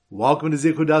Welcome to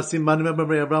Zichud Daf Siman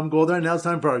Memory Avram Golder. Now it's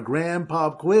time for our Grand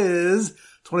Pop Quiz.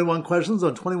 21 questions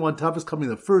on 21 topics covering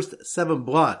the first 7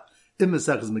 blot in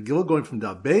Masechus Megillah, going from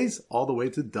Daf Beis all the way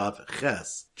to Daf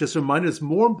Ches. Just a reminder, it's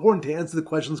more important to answer the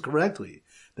questions correctly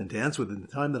than to answer within the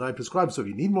time that I prescribe. So if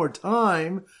you need more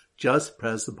time, just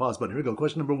press the pause button. Here we go.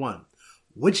 Question number 1.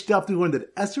 Which daf do we learn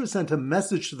that Esther sent a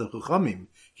message to the Chachamim,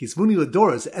 Hisvuni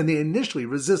Ladoros, and they initially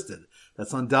resisted?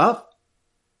 That's on Daf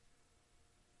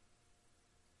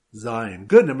Zion.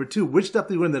 Good. Number 2. Which daf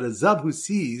do we learn that a Zav who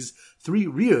sees 3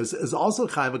 riyos is also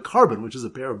chayav a carbon, which is a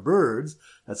pair of birds?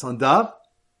 That's on Daf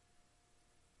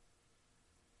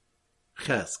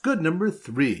Ches. Good. Number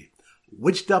 3.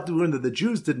 Which daf do we learn that the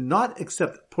Jews did not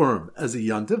accept Purim as a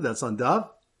yontiv? That's on Daf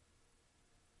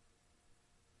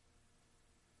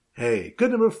Hey.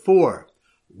 Good. Number 4.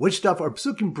 Which daf are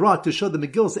psukim brought to show the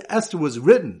Megillah Esther was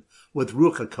written with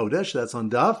Ruach HaKodesh? That's on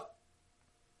Daf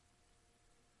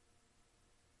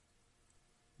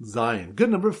Zion.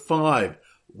 Good. Number 5.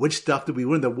 Which daf did we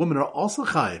learn that women are also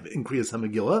chayiv in Kriyas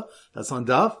HaMegillah? That's on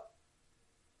Daf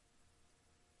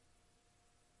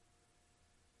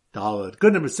Daled.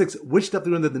 Good. Number 6. Which daf did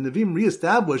we learn that the Nevi'im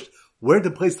reestablished where to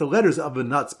place the letters of a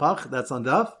Natzpach? That's on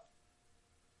Daf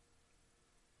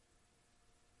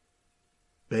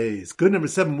Beis. Good. Number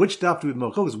 7. Which daf do we have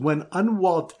Malchos when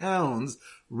unwalled towns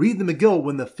read the Megillah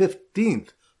when the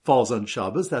 15th falls on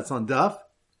Shabbos? That's on Daf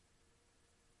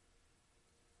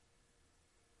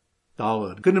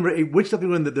Daled. Good. Number 8. Which daf do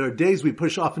we learn that there are days we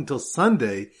push off until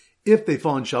Sunday if they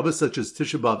fall on Shabbos, such as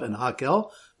Tisha B'Av and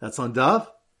Hakel? That's on Daf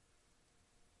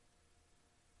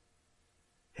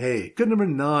Hey. Good. Number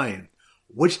 9.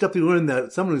 Which daf do we learn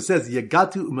that someone who says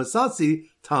Yagatu Umasasi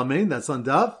Tamein? That's on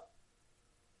Daf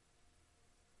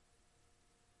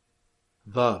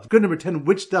Vav. Good. Number 10.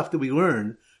 Which daf do we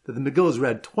learn that the Megillah is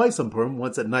read twice on Purim,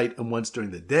 once at night and once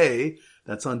during the day?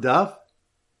 That's on Daf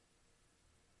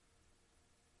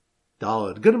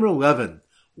Daled. Good. Number 11.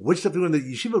 Which daf do we learn that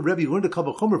Yeshiva Rebbe learned a Kal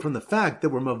V'chomer from the fact that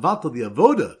we're Mavatal the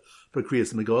Avoda for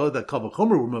Kriyas Megillah, that Kal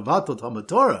V'chomer were Mavatal Talmud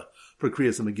Torah for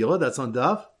Kriyas Megillah? That's on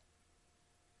Daf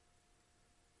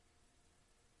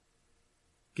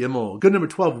Gimel. Good. Number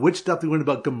 12. Which daf do we learn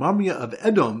about Gemarmia of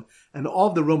Edom and all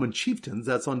of the Roman chieftains?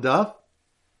 That's on Daf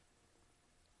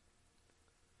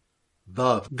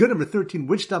Vav. Good. Number 13.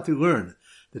 Which daf do we learn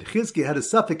that Chizkiah had a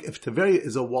suffix if Tiberia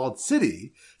is a walled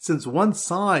city, since one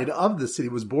side of the city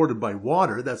was bordered by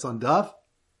water? That's on Daf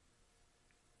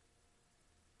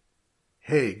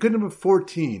Hey. Good. Number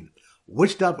 14.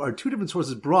 Which daf are 2 different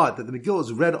sources brought that the Megillah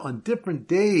is read on different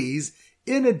days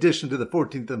in addition to the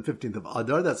 14th and 15th of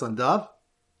Adar? That's on Daf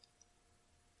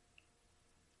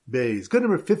Beis. Good.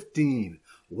 Number 15.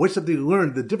 Which daf do we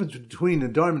learn the difference between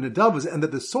Nadarim and Nadavos, and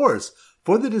that the source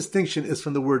for the distinction is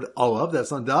from the word olav?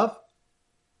 That's on Daf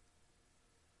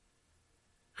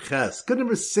Ches. Good.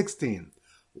 Number 16.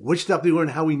 Which daf do we learn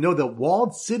how we know that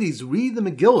walled cities read the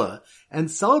Megillah and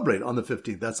celebrate on the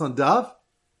 15th? That's on Daf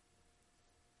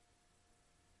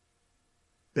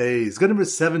Beis. Good. Number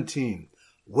 17.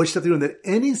 Which daf do we learn that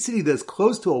any city that is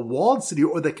close to a walled city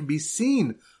or that can be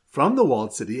seen from the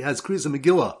walled city has Kriyas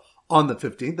Megillah on the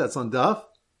 15th? That's on Daf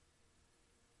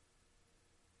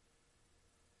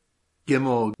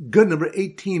Gimel. Good. Number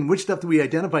 18. Which daf do we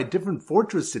identify different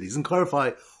fortress cities and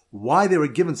clarify why they were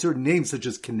given certain names such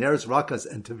as Kineris, Rakas,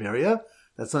 and Tiberia?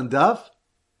 That's on Daf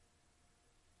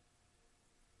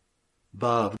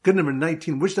Vav. Good. Number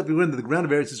 19. Which daf do we learn that the ground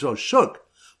of Eretz Yisrael shook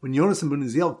when Yonas and Ben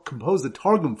Uziel composed the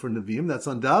Targum for Nevi'im? That's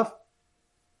on Daf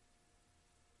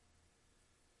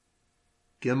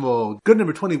Gimel. Good.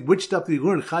 Number 20. Which daf do we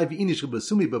learn Chai V'inish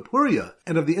Basumi Bapuria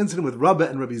and of the incident with Rabbah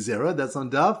and Rabbi Zera? That's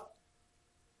on Daf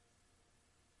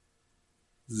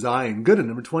Zion. Good. And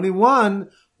number 21.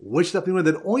 Which daf do we learn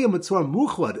that Oya Matzor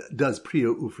Muchlad does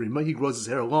Priya Ufrima? He grows his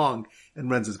hair long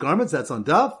and rends his garments. That's on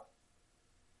Daf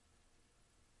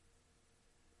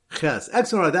Ches.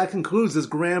 Excellent. That concludes this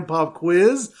Grand Pop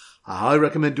Quiz. I highly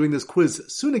recommend doing this quiz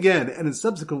soon again and in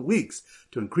subsequent weeks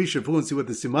to increase your fluency with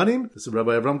the Simanim. This is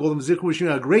Rabbi Avram Golden Zichru wishing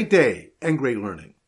you a great day and great learning.